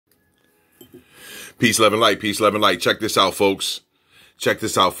Peace, love, and light. Peace, love, and light. Check this out, folks. Check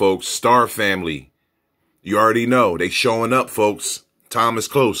this out, folks. Star Family. You already know. They showing up, folks. Time is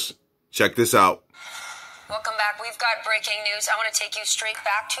close. Check this out. Welcome back. We've got breaking news. I want to take you straight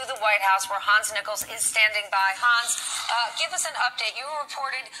back to the White House where Hans Nichols is standing by. Hans, give us an update. You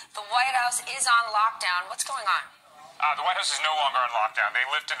reported the White House is on lockdown. What's going on? The White House is no longer on lockdown. They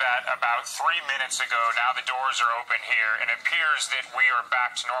lifted that about 3 minutes ago. Now the doors are open here, and it appears that we are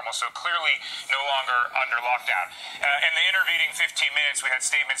back to normal. So clearly no longer under lockdown. In the intervening 15 minutes, we had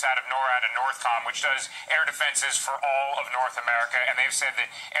statements out of NORAD and NORTHCOM, which does air defenses for all of North America, and they've said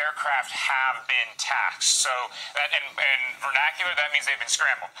that aircraft have been taxed. So that in vernacular, that means they've been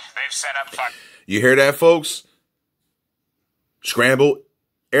scrambled. They've sent up... You hear that, folks? Scrambled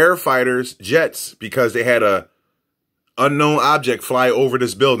air fighters, jets, because they had a unknown object fly over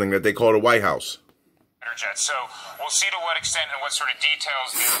this building that they call the White House. So we'll see to what extent and what sort of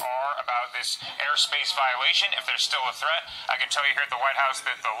details there are about this airspace violation, if there's still a threat. I can tell you here at the White House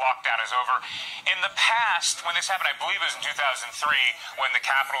that the lockdown is over. In the past, when this happened, I believe it was in 2003, when the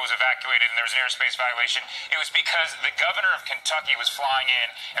Capitol was evacuated and there was an airspace violation, it was because the governor of Kentucky was flying in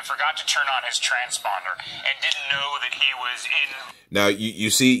and forgot to turn on his transponder and didn't know that he was in... Now, you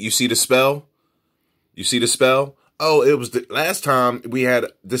see the spell? You see the spell? Oh, it was the last time we had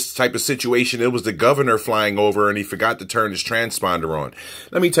this type of situation. It was the governor flying over and he forgot to turn his transponder on.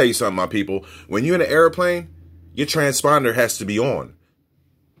 Let me tell you something, my people. When you're in an airplane, your transponder has to be on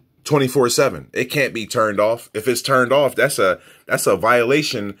 24/7. It can't be turned off. If it's turned off, that's a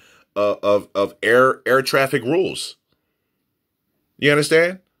violation of air traffic rules. You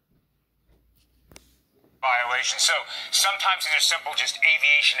understand? Violation. So sometimes these are simple, just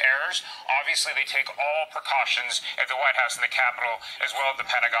aviation errors. Obviously, they take all precautions at the White House and the Capitol, as well as the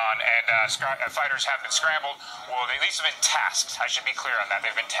Pentagon, and fighters have been scrambled. Well, they at least have been tasked. I should be clear on that.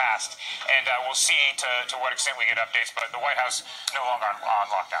 They've been tasked. And we'll see to what extent we get updates, but the White House no longer on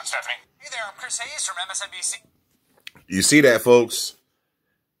lockdown. Stephanie? Hey there, I'm Chris Hayes from MSNBC. You see that, folks?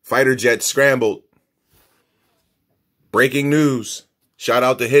 Fighter jet scrambled. Breaking news. Shout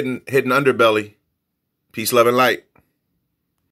out to Hidden Underbelly. Peace, love, and light.